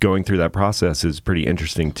and going through that process is pretty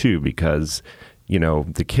interesting too, because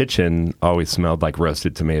the kitchen always smelled like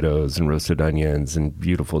roasted tomatoes and roasted onions and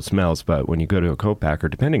beautiful smells. But when you go to a co-packer,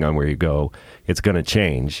 depending on where you go, it's going to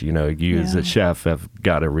change. You as a chef have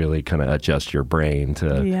got to really kind of adjust your brain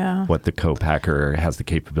to what the co-packer has the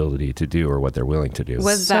capability to do or what they're willing to do.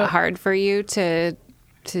 Was that hard for you to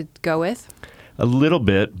go with? A little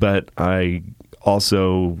bit, but I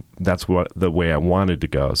also, that's the way I wanted to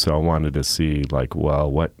go. So I wanted to see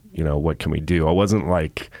what can we do? I wasn't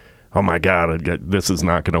like, oh my God, this is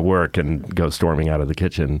not going to work and go storming out of the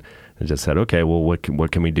kitchen. I just said, okay, well, what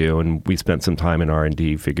can we do? And we spent some time in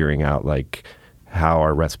R&D figuring out how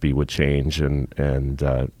our recipe would change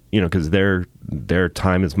and because their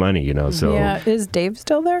time is money, so. Yeah. Is Dave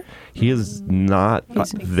still there? He is not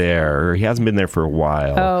there. He hasn't been there for a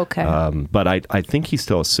while. Oh, okay. But I think he's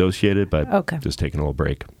still associated, but just taking a little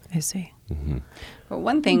break. I see. Mm-hmm. Well,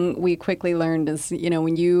 one thing we quickly learned is,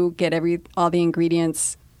 when you get all the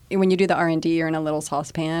ingredients, when you do the R&D, you're in a little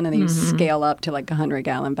saucepan and then you scale up to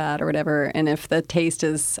 100-gallon vat or whatever. And if the taste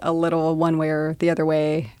is a little one way or the other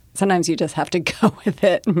way, sometimes you just have to go with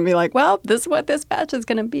it and be like, well, this is what this batch is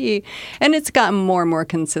going to be. And it's gotten more and more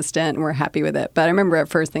consistent, and we're happy with it. But I remember at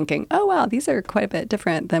first thinking, oh, wow, these are quite a bit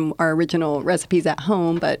different than our original recipes at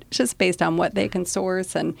home, but it's just based on what they can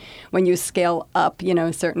source. And when you scale up,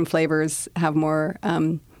 certain flavors have more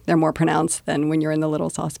they're more pronounced than when you're in the little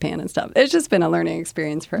saucepan and stuff. It's just been a learning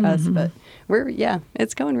experience for us, but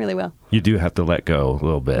it's going really well. You do have to let go a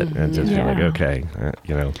little bit and just be like, okay,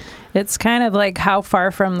 It's kind of like how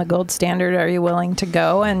far from the gold standard are you willing to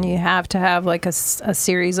go? And you have to have like a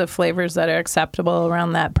series of flavors that are acceptable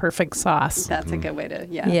around that perfect sauce. That's a good way to,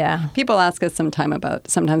 Yeah. People ask us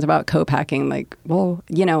sometimes about co-packing, like, well,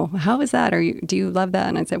 how is that? Do you love that?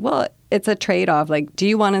 And I said, well, it's a trade-off. Like, do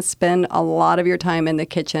you want to spend a lot of your time in the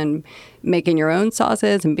kitchen making your own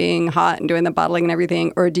sauces and being hot and doing the bottling and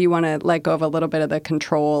everything? Or do you want to let go of a little bit of the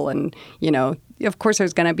control? And, of course,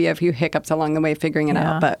 there's going to be a few hiccups along the way figuring it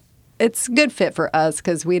out. But it's a good fit for us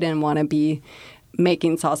because we didn't want to be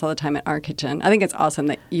making sauce all the time in our kitchen. I think it's awesome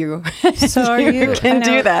that you, you can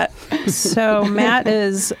do that. So Matt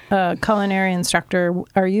is a culinary instructor.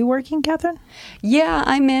 Are you working, Catherine? Yeah,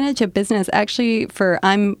 I manage a business. Actually,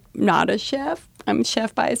 I'm not a chef. I'm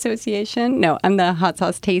chef by association. No, I'm the hot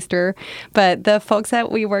sauce taster. But the folks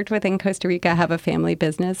that we worked with in Costa Rica have a family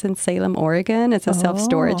business in Salem, Oregon. It's a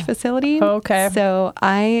self-storage facility. Okay. So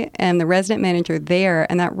I am the resident manager there,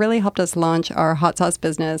 and that really helped us launch our hot sauce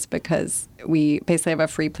business because we basically have a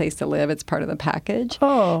free place to live. It's part of the package.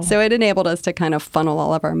 Oh. So it enabled us to kind of funnel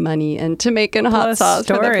all of our money into making hot sauce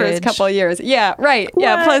for the first couple of years. Yeah, right. What?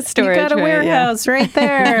 Yeah, plus storage. You got a warehouse right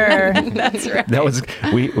there. That's right. That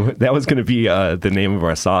was going to be the name of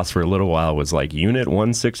our sauce for a little while was like Unit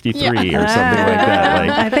 163 or something like that.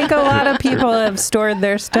 I think a lot of people have stored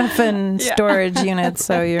their stuff in storage units,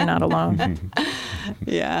 so you're not alone.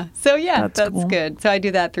 Yeah. So that's cool. Good. So I do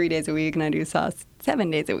that 3 days a week, and I do sauce 7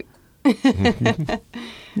 days a week.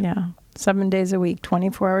 Yeah. 7 days a week,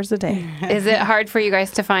 24 hours a day. Is it hard for you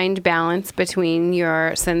guys to find balance between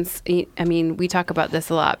we talk about this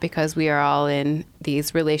a lot because we are all in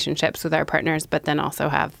these relationships with our partners, but then also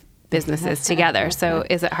have businesses together. So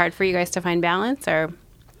is it hard for you guys to find balance or?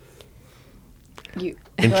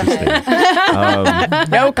 Interesting.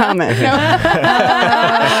 No comment. No.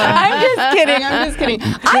 I'm just kidding.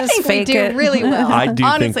 I think we do really well.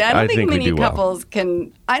 Honestly, I don't think many couples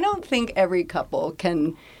can. I don't think every couple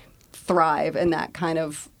can thrive in that kind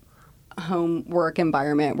of home work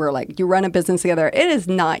environment where like you run a business together. It is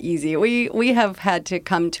not easy. We have had to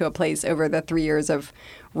come to a place over the 3 years of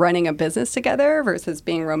running a business together versus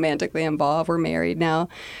being romantically involved. We're married now.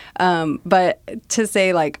 But to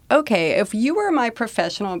say like, okay, if you were my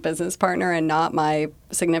professional business partner and not my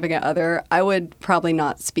significant other, I would probably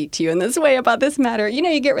not speak to you in this way about this matter.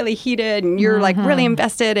 You get really heated and you're like really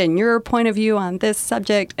invested in your point of view on this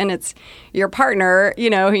subject, and it's your partner, who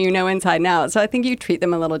you know inside and out. So I think you treat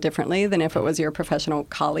them a little differently than if it was your professional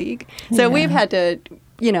colleague. So we've had to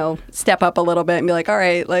step up a little bit and be like, all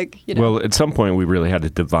right, Well, at some point we really had to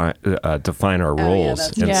define our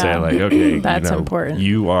roles and say like, okay, that's important.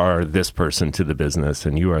 You are this person to the business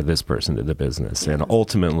and you are this person to the business. And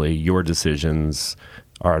ultimately your decisions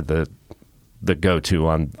are the go-to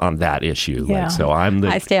on that issue. Yeah.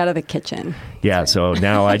 I stay out of the kitchen. Yeah. So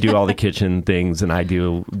now I do all the kitchen things and I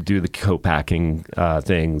do the co-packing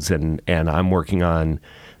things and I'm working on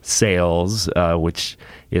sales, which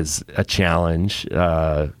is a challenge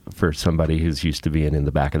for somebody who's used to being in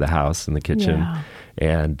the back of the house in the kitchen. Yeah.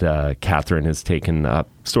 And Catherine has taken up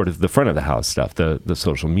sort of the front of the house stuff, the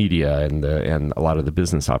social media and a lot of the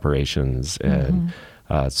business operations. And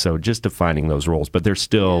so just defining those roles. But we're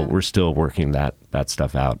still working that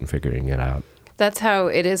stuff out and figuring it out. That's how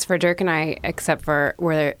it is for Dirk and I, except for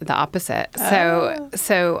we're the opposite.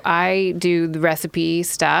 So I do the recipe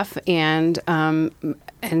stuff, and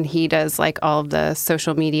he does like all of the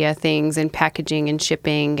social media things and packaging and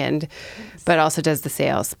shipping, but also does the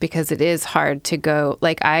sales because it is hard to go.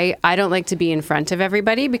 Like I don't like to be in front of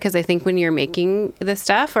everybody because I think when you're making the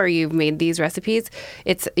stuff or you've made these recipes,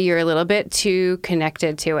 you're a little bit too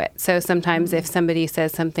connected to it. So sometimes if somebody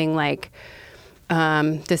says something like,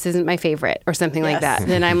 this isn't my favorite or something like that,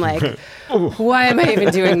 then I'm like, why am I even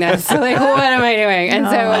doing this? Like, what am I doing? And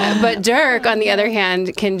so, but Dirk, on the other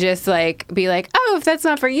hand, can just like be like, oh, if that's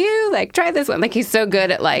not for you, like try this one. Like he's so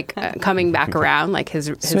good at like coming back around, like his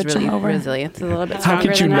resilience is a little bit stronger. How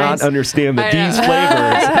could you not understand that these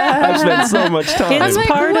flavors? I've spent so much time. I'm like,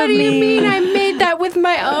 what do you mean? I made that with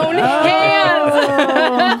my own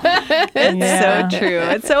hands. It's so true.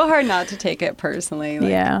 It's so hard not to take it personally.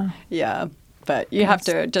 Yeah. But you have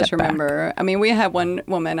to just remember, I mean, we had one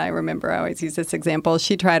woman, I remember, I always use this example.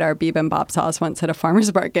 She tried our bibimbap sauce once at a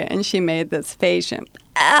farmer's market, and she made this face.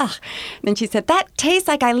 ugh. And then she said, that tastes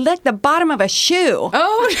like I licked the bottom of a shoe.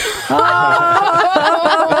 Oh.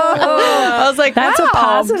 I was like, that's wow. a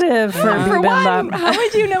positive for one. How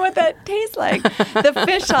would you know what that tastes like? The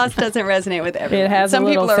fish sauce doesn't resonate with everyone. It has Some a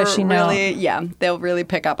little people fishy are note. really, they'll really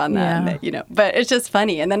pick up on that, But it's just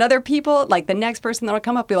funny. And then other people, like the next person that'll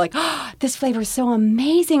come up, be like, oh, this flavor is so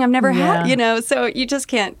amazing. I've never had, So you just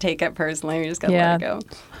can't take it personally. You just got to let it go.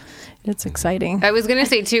 It's exciting. I was going to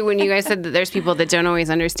say, too, when you guys said that there's people that don't always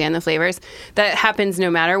understand the flavors, that happens no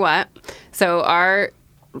matter what. So our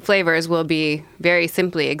flavors will be very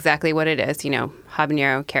simply exactly what it is,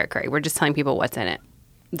 habanero, carrot curry. We're just telling people what's in it.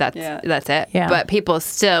 That's it. Yeah. But people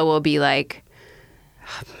still will be like,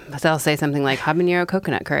 they'll say something like habanero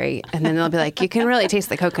coconut curry, and then they'll be like, you can really taste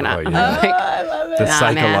the coconut. Oh, yeah. I'm like, I love it. The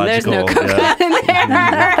man, there's no coconut in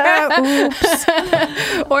there. Oops.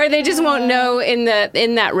 Or they just won't know in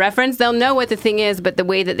that reference. They'll know what the thing is, but the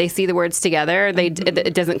way that they see the words together,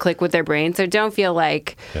 it doesn't click with their brain. So don't feel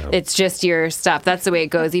like it's just your stuff. That's the way it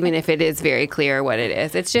goes, even if it is very clear what it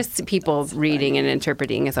is. It's just people reading and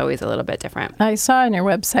interpreting is always a little bit different. I saw on your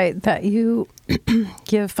website that you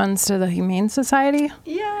give funds to the Humane Society.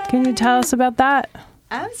 Yeah. Can you tell us about that?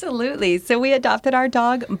 Absolutely. So we adopted our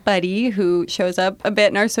dog, Buddy, who shows up a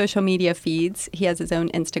bit in our social media feeds. He has his own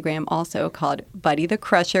Instagram also called Buddy the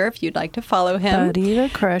Crusher, if you'd like to follow him. Buddy the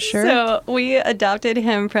Crusher. So we adopted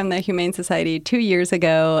him from the Humane Society 2 years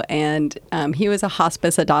ago, and he was a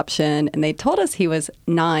hospice adoption, and they told us he was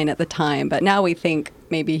 9 at the time, but now we think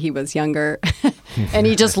maybe he was younger and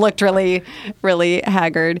he just looked really, really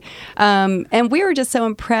haggard. And we were just so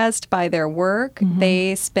impressed by their work. Mm-hmm.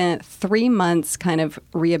 They spent 3 months kind of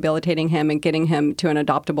rehabilitating him and getting him to an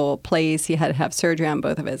adoptable place. He had to have surgery on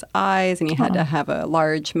both of his eyes, and he had to have a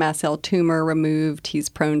large mast cell tumor removed. He's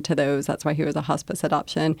prone to those. That's why he was a hospice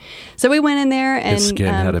adoption. So we went in there and his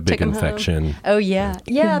skin had a big infection. Oh, yeah.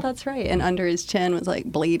 Yeah, that's right. And under his chin was like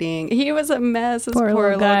bleeding. He was a mess, this poor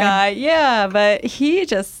little guy. Yeah, but he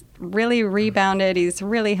just really rebounded. He's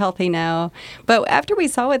really healthy now. But after we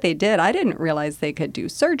saw what they did, I didn't realize they could do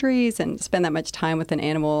surgeries and spend that much time with an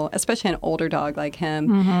animal, especially an older dog like him.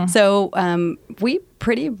 Mm-hmm. So we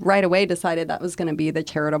pretty right away decided that was going to be the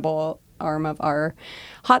charitable arm of our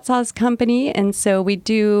hot sauce company. And so we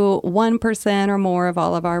do 1% or more of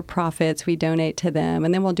all of our profits. We donate to them.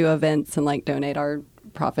 And then we'll do events and like donate our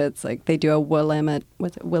profits. Like they do a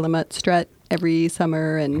Willamette Strut every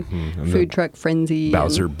summer and food truck frenzy.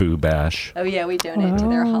 Bowser Boo Bash. Oh, yeah, we donate to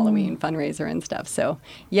their Halloween fundraiser and stuff. So,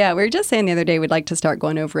 yeah, we were just saying the other day we'd like to start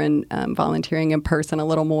going over and volunteering in person a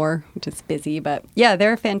little more, which is busy. But, yeah,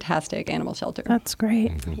 they're a fantastic animal shelter. That's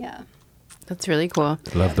great. Mm-hmm. Yeah. That's really cool.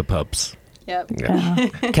 Love the pups. Yep. Yeah.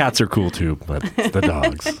 Cats are cool, too, but it's the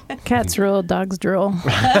dogs. Cats rule, dogs drool. He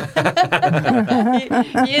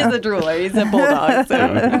is a drooler. He's a bulldog.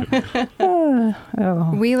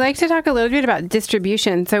 So. We like to talk a little bit about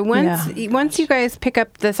distribution. So once you guys pick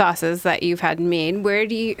up the sauces that you've had made,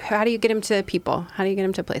 how do you get them to people? How do you get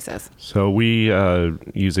them to places? So we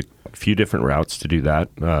use a few different routes to do that.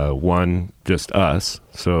 One, just us.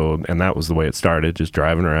 And that was the way it started, just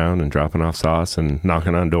driving around and dropping off sauce and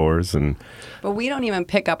knocking on doors. But we don't even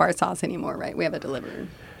pick up our sauce anymore, right? We have it delivered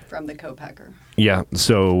from the co-packer. Yeah.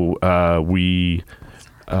 So we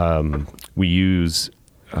use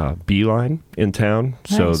Beeline in town.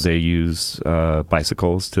 Nice. So they use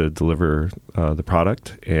bicycles to deliver the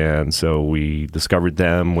product. And so we discovered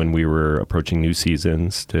them when we were approaching new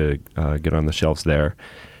seasons to get on the shelves there.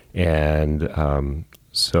 And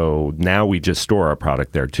so now we just store our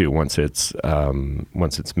product there too. Once it's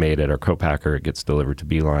made at our co-packer, it gets delivered to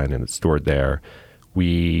Beeline and it's stored there.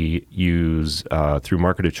 We use through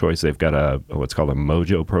Market of Choice. They've got what's called a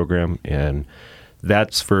Mojo program, and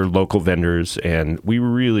that's for local vendors. And we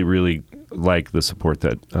really, really like the support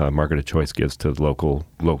that Market of Choice gives to local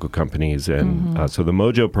companies. And so the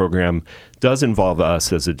Mojo program does involve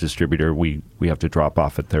us as a distributor. We have to drop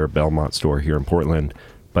off at their Belmont store here in Portland,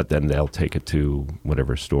 but then they'll take it to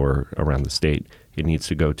whatever store around the state it needs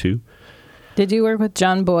to go to. Did you work with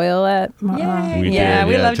John Boyle at? We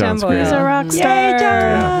love John Boyle. He's a rock star. Yay,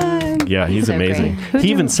 John! Yeah, he's so amazing.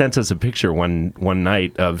 He even sent us a picture one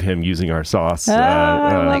night of him using our sauce,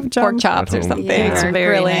 like pork chops or something. Yeah. It's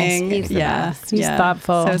very grilling. Nice. He's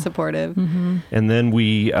thoughtful, so supportive. Mm-hmm. And then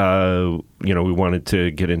we wanted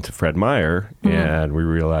to get into Fred Meyer, and we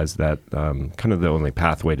realized that kind of the only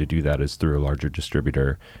pathway to do that is through a larger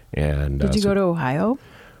distributor. And did you go to Ohio?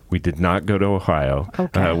 We did not go to Ohio.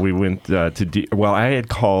 Okay. We went to I had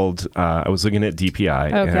called. I was looking at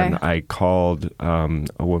DPI, and I called a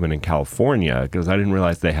woman in California because I didn't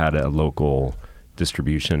realize they had a local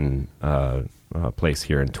distribution place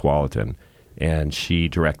here in Tualatin. and she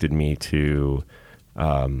directed me to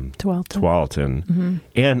Tualatin. Mm-hmm.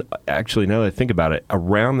 And actually, now that I think about it,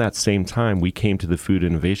 around that same time, we came to the Food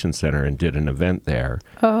Innovation Center and did an event there.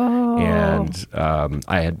 Oh. And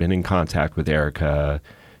I had been in contact with Erica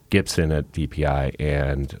Gibson at DPI,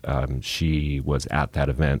 and she was at that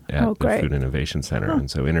event at the Food Innovation Center, and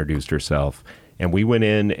so introduced herself. And we went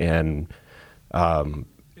in, and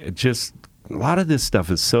it just, a lot of this stuff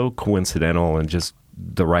is so coincidental and just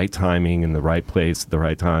the right timing and the right place at the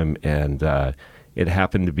right time. And it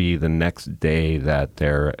happened to be the next day that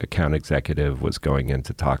their account executive was going in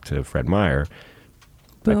to talk to Fred Meyer.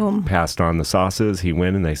 Boom. I passed on the sauces. He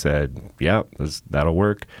went, and they said, yeah, that'll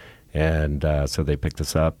work. And so they picked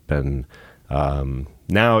us up. And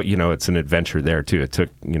now, it's an adventure there, too. It took,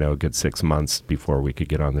 a good 6 months before we could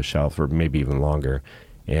get on the shelf, or maybe even longer.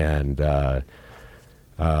 And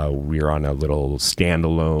we were on a little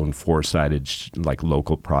standalone four-sided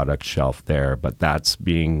local product shelf there, but that's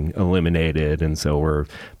being eliminated, and so we're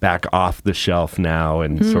back off the shelf now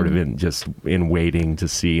and sort of in waiting to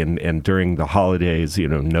see. And during the holidays,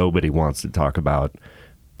 nobody wants to talk about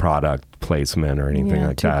product placement or anything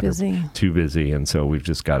like that. Too busy, and so we've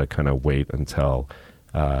just got to kind of wait until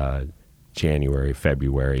January,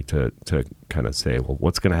 February to kind of say, well,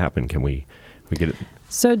 what's going to happen? Can we get it?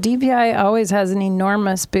 So DPI always has an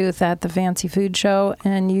enormous booth at the Fancy Food Show,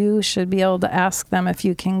 and you should be able to ask them if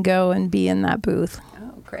you can go and be in that booth.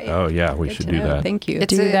 Oh, great. Oh, yeah, we should do that. Thank you.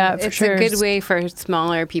 It's a good way for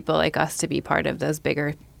smaller people like us to be part of those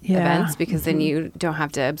bigger events, because then you don't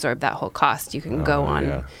have to absorb that whole cost. You can go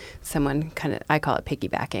on someone kind of, I call it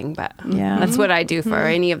piggybacking, but that's what I do for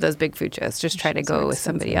any of those big food shows. Just try to go with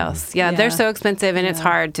somebody else. Yeah, they're so expensive, and it's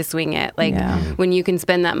hard to swing it. When you can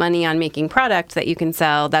spend that money on making product that you can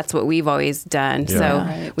sell, that's what we've always done.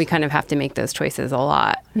 So we kind of have to make those choices a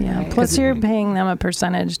lot. Yeah. Plus you're paying them a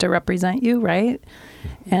percentage to represent you, right?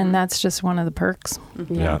 And that's just one of the perks.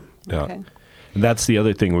 Yeah. Okay. And that's the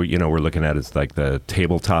other thing we're looking at is like the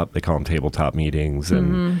tabletop, they call them tabletop meetings,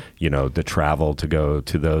 and, the travel to go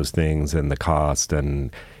to those things and the cost.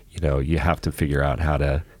 And, you have to figure out how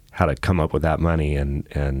to come up with that money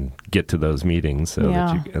and get to those meetings.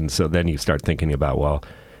 So then you start thinking about, well,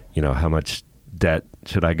 how much debt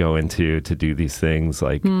should I go into to do these things?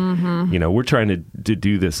 Like, we're trying to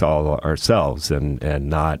do this all ourselves and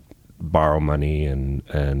not borrow money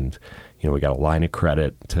and we got a line of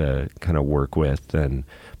credit to kind of work with,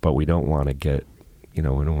 but we don't want to get, we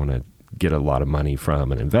don't want to get a lot of money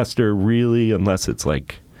from an investor really, unless it's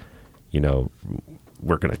like,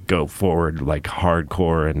 we're going to go forward like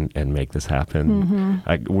hardcore and make this happen.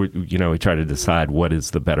 We try to decide what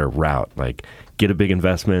is the better route, like get a big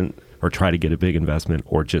investment or try to get a big investment,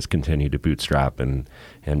 or just continue to bootstrap and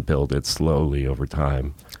build it slowly over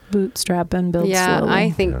time. Bootstrap and build slowly. Yeah, I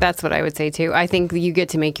think that's what I would say too. I think you get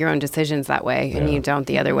to make your own decisions that way, and you don't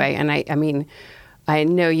the other way. And I mean, I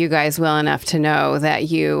know you guys well enough to know that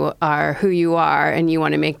you are who you are, and you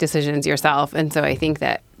want to make decisions yourself. And so I think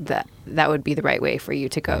that would be the right way for you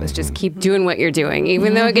to go, is just keep doing what you're doing.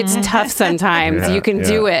 Even though it gets tough sometimes, you can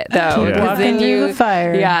do it though. Walking through the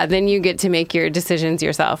fire. Yeah, then you get to make your decisions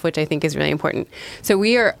yourself, which I think is really important. So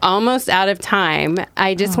we are almost out of time.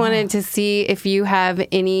 I just wanted to see if you have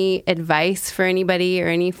any advice for anybody or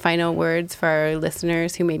any final words for our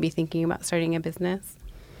listeners who may be thinking about starting a business.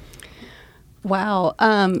 Wow.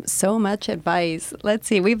 So much advice. Let's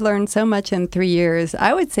see. We've learned so much in 3 years.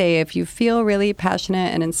 I would say if you feel really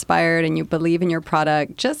passionate and inspired and you believe in your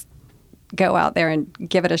product, just go out there and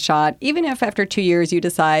give it a shot. Even if after 2 years you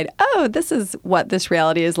decide, oh, this is what this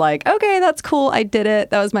reality is like. Okay, that's cool. I did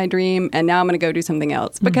it. That was my dream. And now I'm going to go do something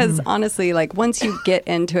else. Because honestly, once you get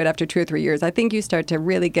into it after 2 or 3 years, I think you start to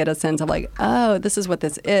really get a sense of oh, this is what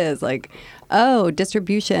this is.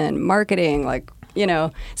 Distribution, marketing,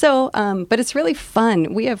 So, but it's really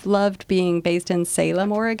fun. We have loved being based in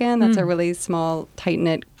Salem, Oregon. That's a really small,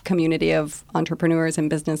 tight-knit community of entrepreneurs and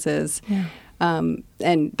businesses. Yeah.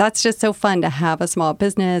 And that's just so fun to have a small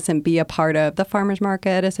business and be a part of the Farmers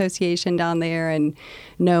Market Association down there and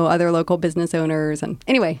know other local business owners. And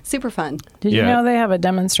anyway, super fun. Did you know they have a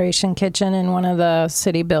demonstration kitchen in one of the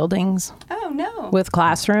city buildings? Oh, no. With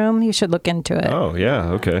classroom? You should look into it. Oh,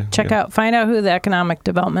 yeah. Okay. Find out who the economic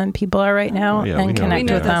development people are right now and connect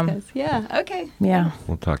with them. Guys. Yeah. Okay. Yeah.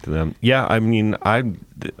 We'll talk to them. Yeah. I mean,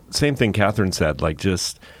 same thing Catherine said,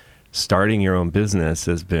 just starting your own business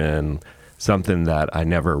has been something that I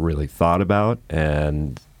never really thought about.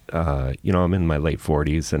 And I'm in my late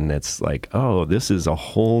 40s, and it's like, oh, this is a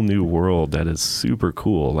whole new world that is super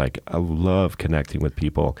cool. Like, I love connecting with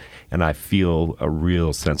people, and I feel a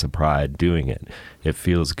real sense of pride doing it. It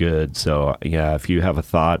feels good. So, yeah, if you have a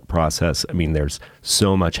thought process, I mean, there's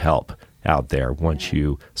so much help out there. Once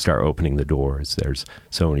you start opening the doors, there's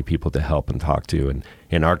so many people to help and talk to. And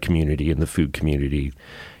in our community, in the food community,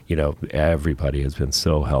 everybody has been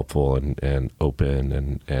so helpful and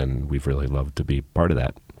open, and we've really loved to be part of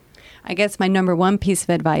that. I guess my number one piece of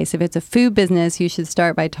advice, if it's a food business, you should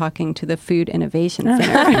start by talking to the Food Innovation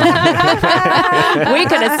Center. We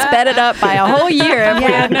could have sped it up by a whole year.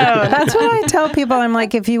 That's what I tell people. I'm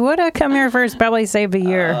like, if you would have come here first, probably save a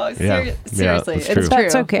year. Oh, seriously, it's true.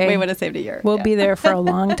 That's okay. We would have saved a year. We'll be there for a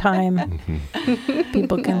long time.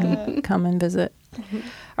 People can come and visit.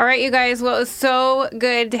 All right, you guys. Well, it was so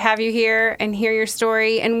good to have you here and hear your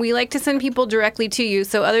story. And we like to send people directly to you.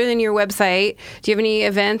 So other than your website, do you have any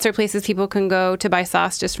events or places people can go to buy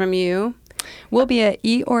sauce just from you? We'll be at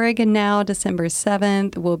Eat Oregon Now, December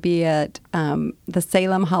 7th. We'll be at the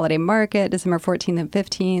Salem Holiday Market, December 14th and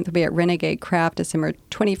 15th. We'll be at Renegade Craft, December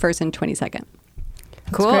 21st and 22nd.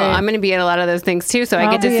 Cool. I'm going to be at a lot of those things too, so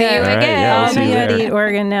I get to see you again. I'll be at Eat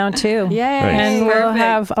Oregon Now too. Yay. And we'll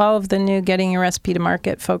have all of the new Getting Your Recipe to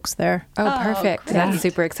Market folks there. Oh, perfect. Great. That's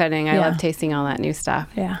super exciting. I love tasting all that new stuff.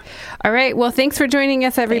 Yeah. All right. Well, thanks for joining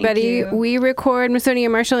us, everybody. We record Masonia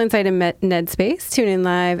and Marshall inside a Ned Space. Tune in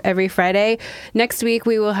live every Friday. Next week,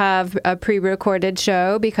 we will have a pre-recorded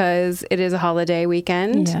show because it is a holiday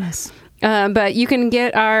weekend. Yes. But you can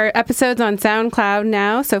get our episodes on SoundCloud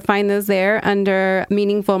now, so find those there under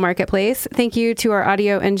Meaningful Marketplace. Thank you to our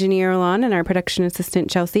audio engineer, Lon, and our production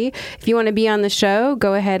assistant, Chelsea. If you want to be on the show,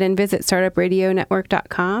 go ahead and visit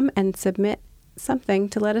startupradionetwork.com and submit something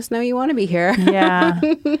to let us know you want to be here. Yeah.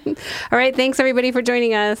 All right. Thanks, everybody, for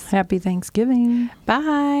joining us. Happy Thanksgiving.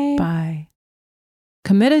 Bye. Bye.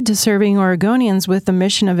 Committed to serving Oregonians with the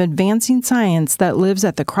mission of advancing science that lives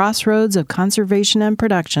at the crossroads of conservation and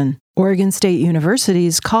production, Oregon State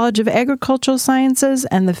University's College of Agricultural Sciences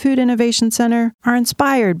and the Food Innovation Center are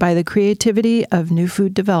inspired by the creativity of new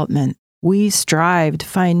food development. We strive to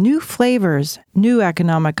find new flavors, new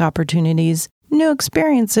economic opportunities, new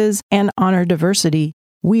experiences, and honor diversity.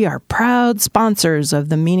 We are proud sponsors of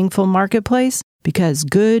the Meaningful Marketplace because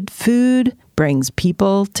good food brings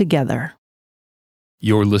people together.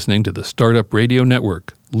 You're listening to the Startup Radio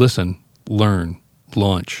Network. Listen, learn,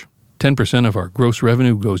 launch. 10% of our gross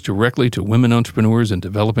revenue goes directly to women entrepreneurs in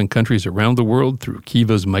developing countries around the world through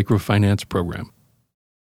Kiva's microfinance program.